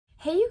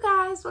Hey you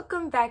guys,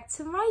 welcome back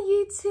to my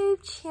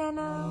YouTube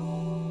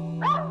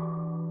channel.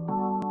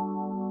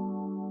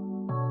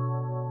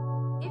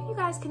 If you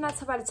guys cannot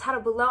tell by the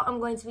title below, I'm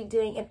going to be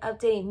doing an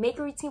updated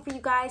makeup routine for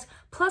you guys,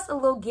 plus a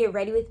little get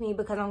ready with me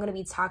because I'm going to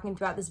be talking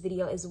throughout this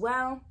video as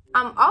well.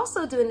 I'm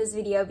also doing this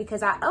video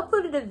because I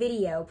uploaded a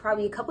video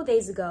probably a couple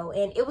days ago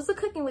and it was a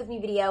cooking with me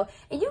video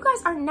and you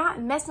guys are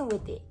not messing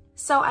with it.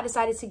 So I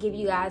decided to give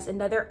you guys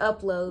another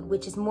upload,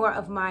 which is more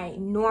of my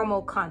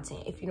normal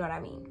content, if you know what I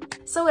mean.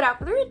 So without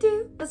further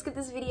ado, let's get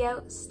this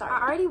video started.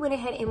 I already went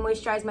ahead and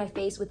moisturized my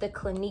face with the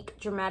Clinique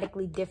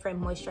Dramatically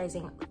Different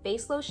Moisturizing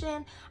Face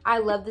Lotion. I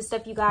love this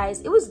stuff, you guys.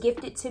 It was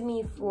gifted to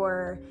me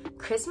for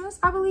Christmas,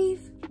 I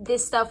believe.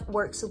 This stuff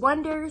works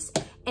wonders.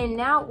 And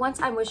now,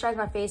 once I moisturize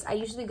my face, I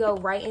usually go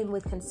right in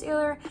with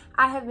concealer.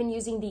 I have been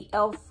using the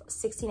e.l.f.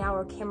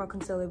 16-Hour Camo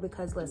Concealer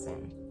because,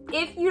 listen,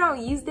 if you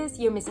don't use this,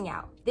 you're missing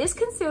out. This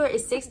concealer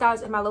is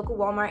 $6 at my local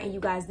Walmart, and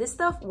you guys, this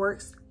stuff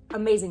works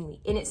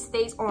amazingly, and it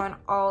stays on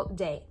all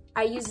day.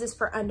 I use this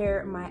for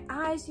under my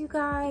eyes, you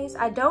guys.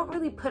 I don't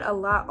really put a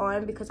lot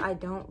on because I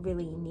don't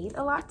really need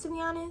a lot, to be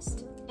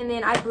honest. And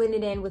then I blend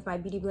it in with my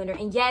beauty blender,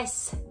 and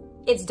yes,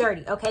 it's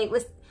dirty, okay?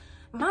 Let's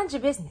mind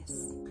your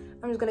business.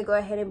 I'm just gonna go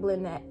ahead and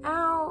blend that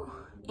out.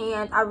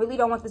 And I really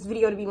don't want this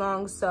video to be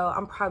long, so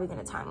I'm probably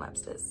gonna time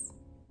lapse this.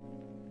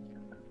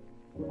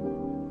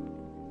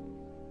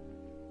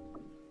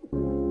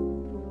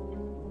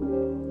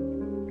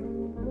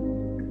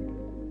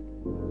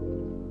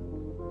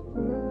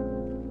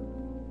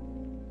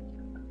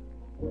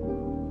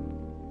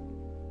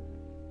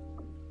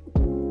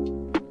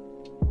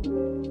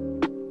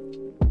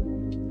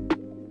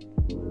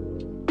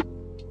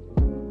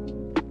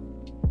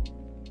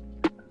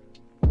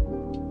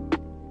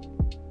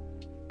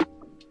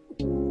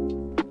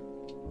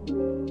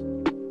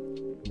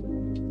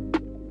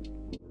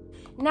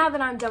 Now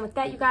that I'm done with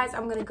that, you guys,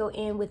 I'm gonna go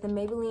in with the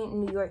Maybelline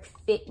New York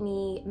Fit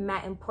Me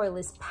Matte and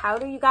Poreless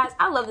Powder. You guys,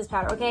 I love this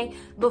powder, okay?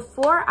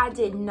 Before, I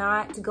did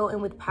not go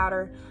in with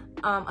powder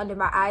under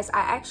my eyes. I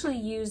actually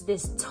used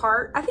this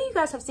Tarte. I think you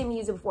guys have seen me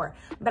use it before,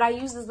 but I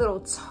use this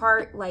little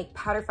Tarte like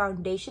powder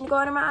foundation to go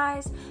under my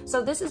eyes.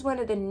 So this is one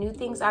of the new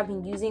things I've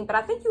been using, but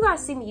I think you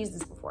guys seen me use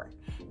this before.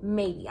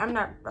 Maybe, I'm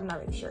not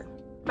really sure.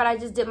 But I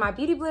just dip my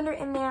beauty blender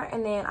in there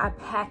and then I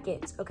pack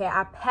it, okay?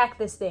 I pack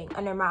this thing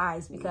under my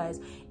eyes because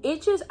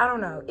it just, I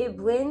don't know, it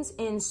blends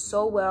in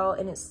so well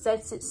and it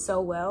sets it so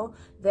well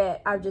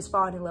that I've just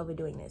fallen in love with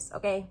doing this,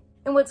 okay?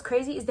 And what's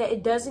crazy is that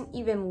it doesn't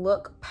even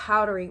look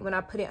powdery when I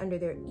put it under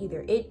there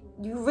either.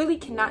 You really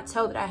cannot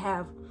tell that I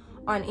have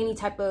on any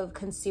type of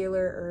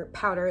concealer or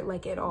powder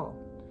like at all.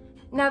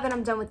 Now that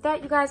I'm done with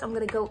that, you guys, I'm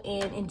gonna go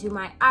in and do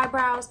my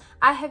eyebrows.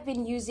 I have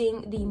been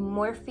using the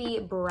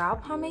Morphe brow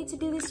pomade to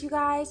do this, you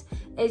guys.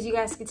 As you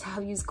guys can tell,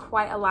 I've used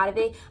quite a lot of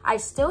it. I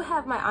still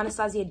have my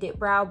Anastasia Dip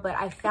Brow, but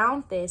I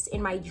found this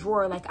in my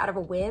drawer like out of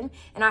a whim,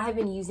 and I have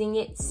been using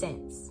it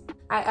since.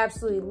 I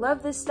absolutely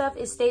love this stuff.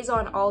 It stays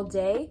on all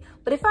day,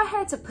 but if I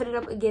had to put it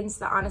up against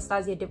the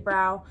Anastasia Dip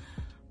Brow,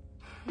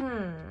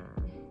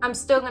 I'm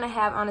still gonna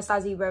have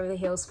Anastasia Beverly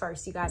Hills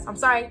first, you guys. I'm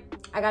sorry,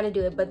 I gotta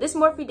do it. But this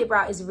Morphe Dip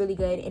Brow is really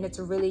good and it's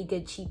a really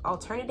good cheap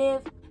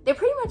alternative. They're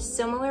pretty much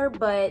similar,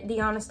 but the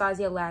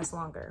Anastasia lasts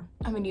longer.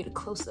 I'm gonna need a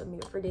close-up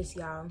mirror for this,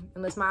 y'all,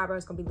 unless my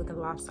eyebrows gonna be looking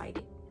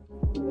lopsided.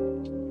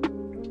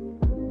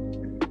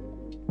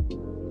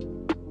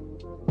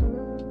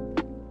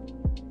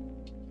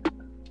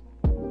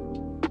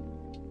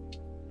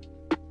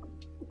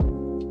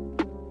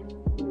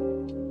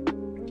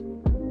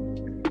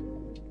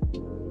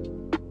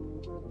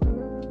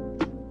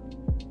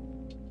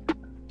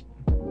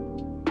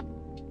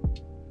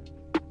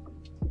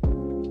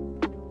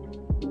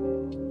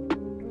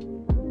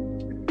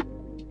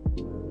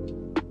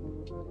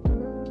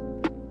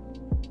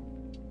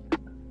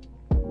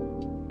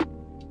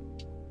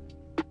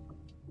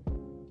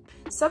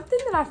 Something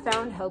that I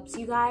found helps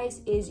you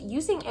guys is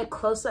using a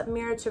close-up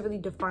mirror to really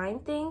define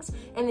things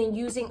and then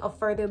using a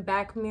further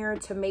back mirror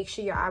to make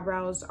sure your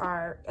eyebrows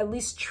are at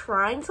least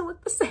trying to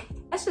look the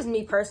same. That's just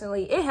me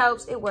personally. It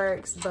helps, it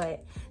works,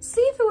 but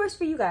see if it works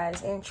for you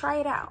guys and try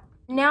it out.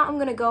 Now I'm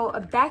gonna go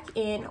back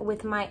in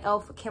with my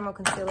e.l.f. Camo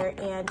Concealer,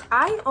 and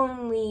I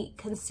only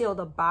conceal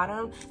the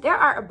bottom. There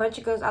are a bunch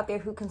of girls out there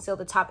who conceal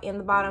the top and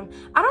the bottom.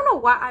 I don't know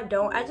why I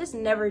don't. I just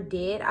never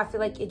did. I feel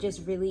like it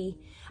just really,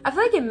 I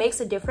feel like it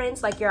makes a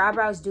difference. Like your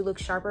eyebrows do look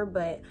sharper,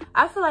 but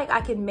I feel like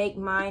I can make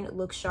mine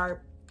look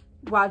sharp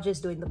while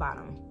just doing the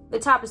bottom. The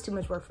top is too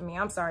much work for me.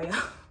 I'm sorry,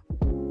 y'all.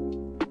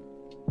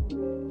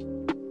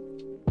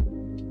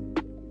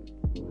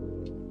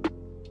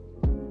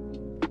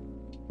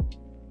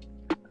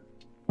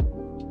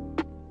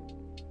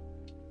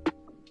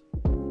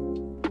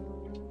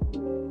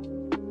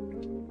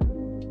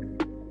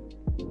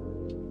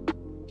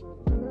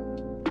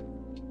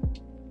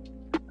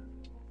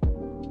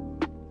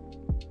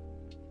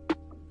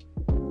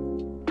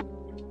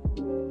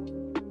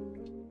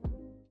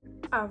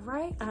 All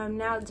right, I'm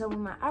now done with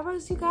my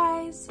eyebrows, you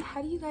guys.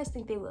 How do you guys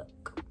think they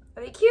look?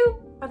 Are they cute?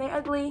 Are they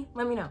ugly?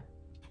 Let me know.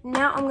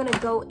 Now I'm gonna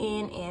go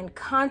in and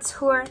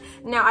contour.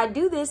 Now I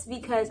do this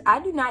because I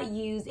do not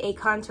use a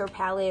contour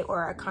palette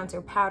or a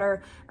contour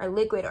powder or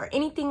liquid or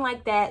anything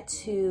like that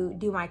to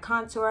do my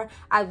contour.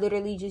 I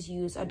literally just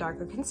use a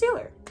darker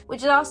concealer,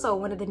 which is also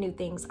one of the new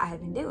things I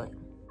have been doing.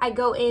 I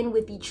go in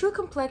with the True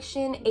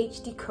Complexion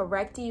HD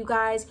Corrector, you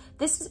guys.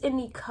 This is in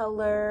the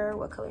color,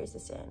 what color is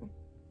this in?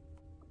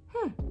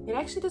 It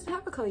actually doesn't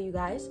have a color, you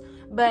guys,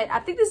 but I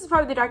think this is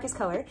probably the darkest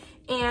color.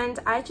 And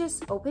I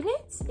just open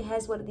it. It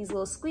has one of these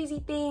little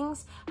squeezy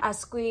things. I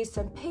squeeze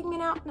some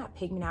pigment out, not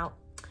pigment out,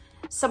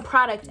 some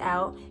product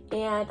out,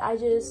 and I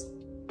just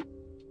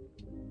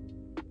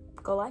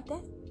go like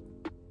that.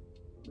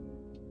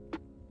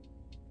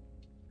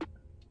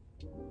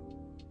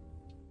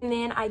 And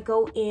then I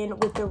go in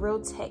with the Real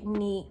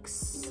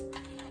Techniques.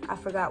 I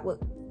forgot what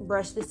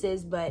brush this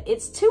is, but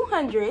it's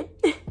 200.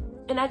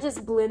 And I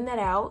just blend that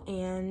out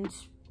and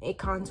it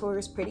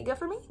contours pretty good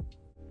for me.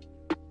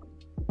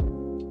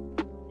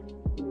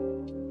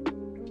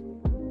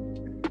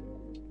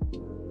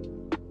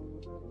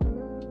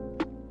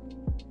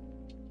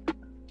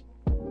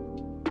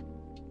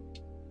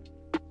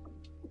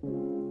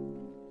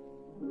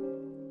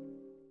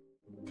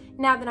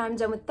 Now that I'm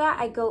done with that,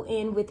 I go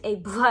in with a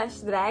blush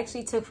that I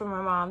actually took from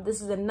my mom.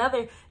 This is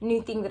another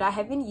new thing that I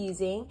have been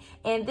using.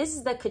 And this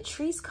is the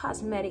Catrice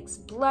Cosmetics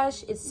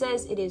blush. It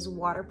says it is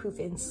waterproof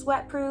and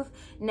sweatproof.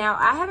 Now,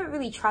 I haven't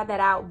really tried that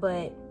out,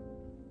 but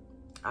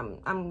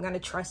I'm gonna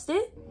trust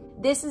it.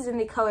 This is in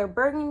the color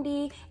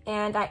Burgundy.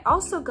 And I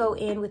also go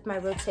in with my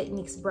Real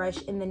Techniques brush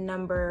in the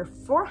number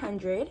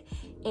 400.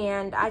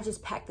 And I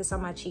just pack this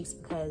on my cheeks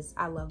because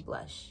I love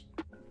blush.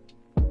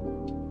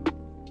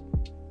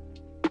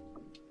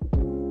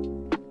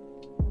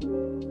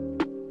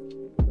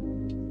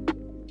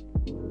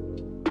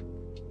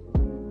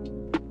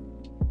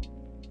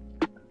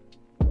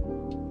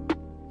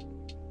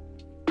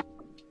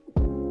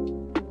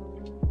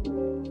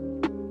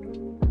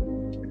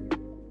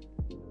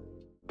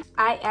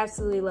 I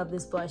absolutely love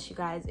this blush, you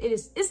guys.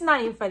 It's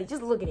not even funny.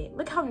 Just look at it.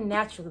 Look how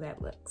natural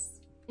that looks.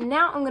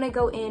 Now I'm gonna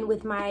go in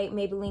with my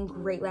Maybelline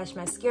Great Lash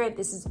Mascara.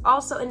 This is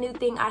also a new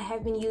thing I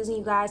have been using,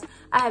 you guys.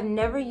 I have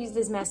never used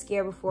this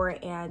mascara before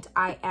and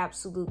I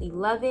absolutely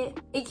love it.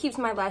 It keeps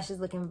my lashes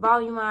looking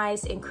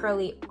volumized and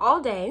curly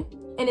all day.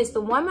 And it's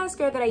the one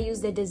mascara that I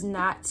use that does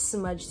not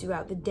smudge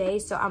throughout the day,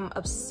 so I'm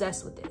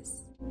obsessed with this.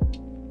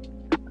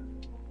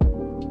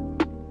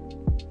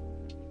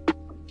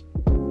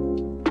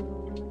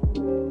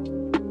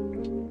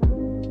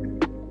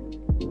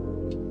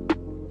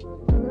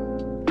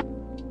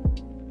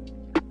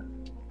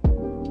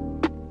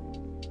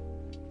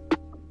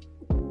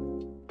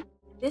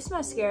 This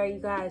mascara, you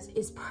guys,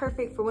 is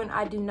perfect for when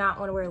I do not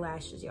want to wear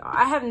lashes, y'all.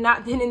 I have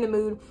not been in the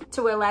mood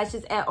to wear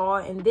lashes at all,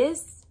 and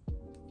this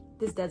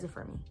does it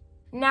for me.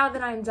 Now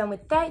that I'm done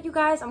with that, you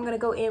guys, I'm gonna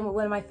go in with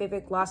one of my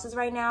favorite glosses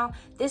right now.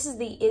 This is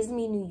the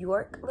Isme New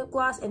York lip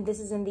gloss, and this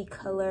is in the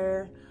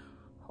color,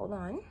 hold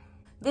on.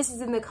 This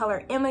is in the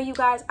color Emma, you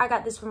guys. I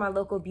got this from my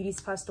local beauty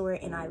supply store,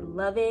 and I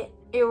love it.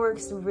 It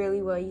works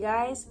really well, you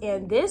guys.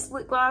 And this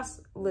lip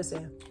gloss,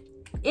 listen,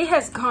 it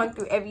has gone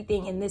through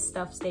everything, and this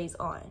stuff stays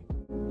on.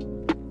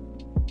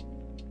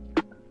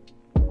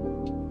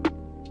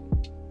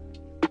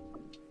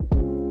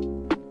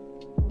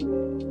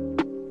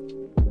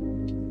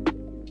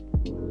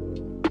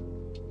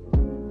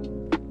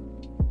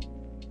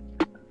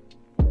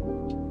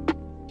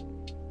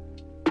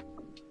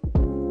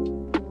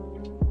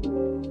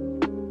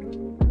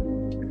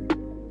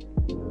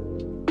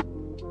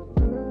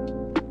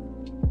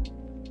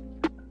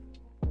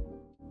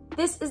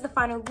 This is the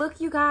final look,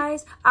 you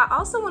guys. I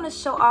also want to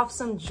show off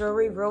some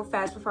jewelry real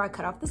fast before I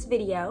cut off this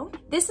video.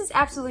 This is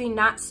absolutely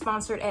not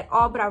sponsored at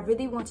all, but I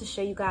really want to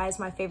show you guys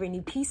my favorite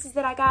new pieces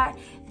that I got.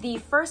 The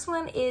first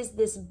one is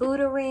this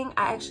Buddha ring.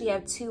 I actually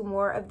have two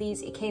more of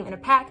these. It came in a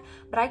pack,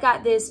 but I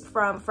got this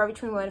from Forever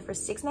 21 for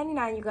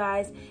 $6.99, you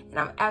guys, and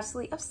I'm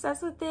absolutely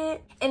obsessed with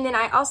it. And then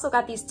I also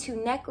got these two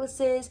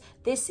necklaces.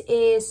 This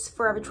is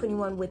Forever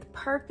 21 with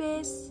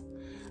Purpose.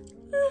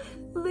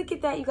 Look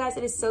at that, you guys.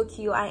 It is so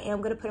cute. I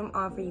am gonna put them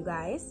on for you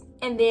guys.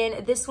 And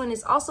then this one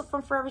is also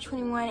from Forever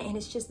 21, and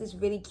it's just this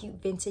really cute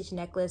vintage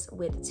necklace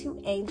with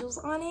two angels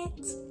on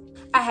it.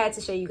 I had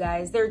to show you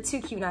guys. They're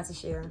too cute not to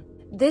share.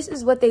 This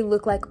is what they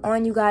look like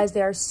on, you guys.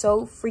 They are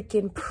so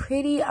freaking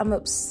pretty. I'm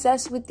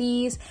obsessed with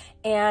these.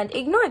 And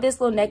ignore this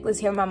little necklace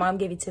here. My mom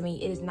gave it to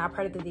me. It is not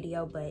part of the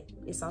video, but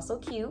it's also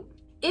cute.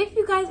 If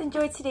you guys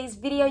enjoyed today's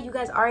video, you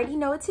guys already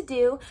know what to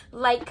do.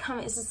 Like,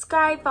 comment, and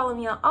subscribe. Follow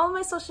me on all of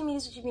my social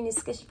medias, which will be in the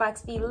description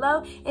box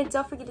below. And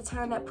don't forget to turn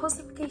on that post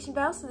notification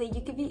bell so that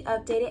you can be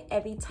updated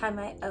every time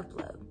I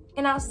upload.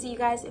 And I'll see you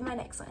guys in my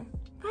next one.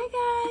 Bye,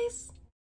 guys.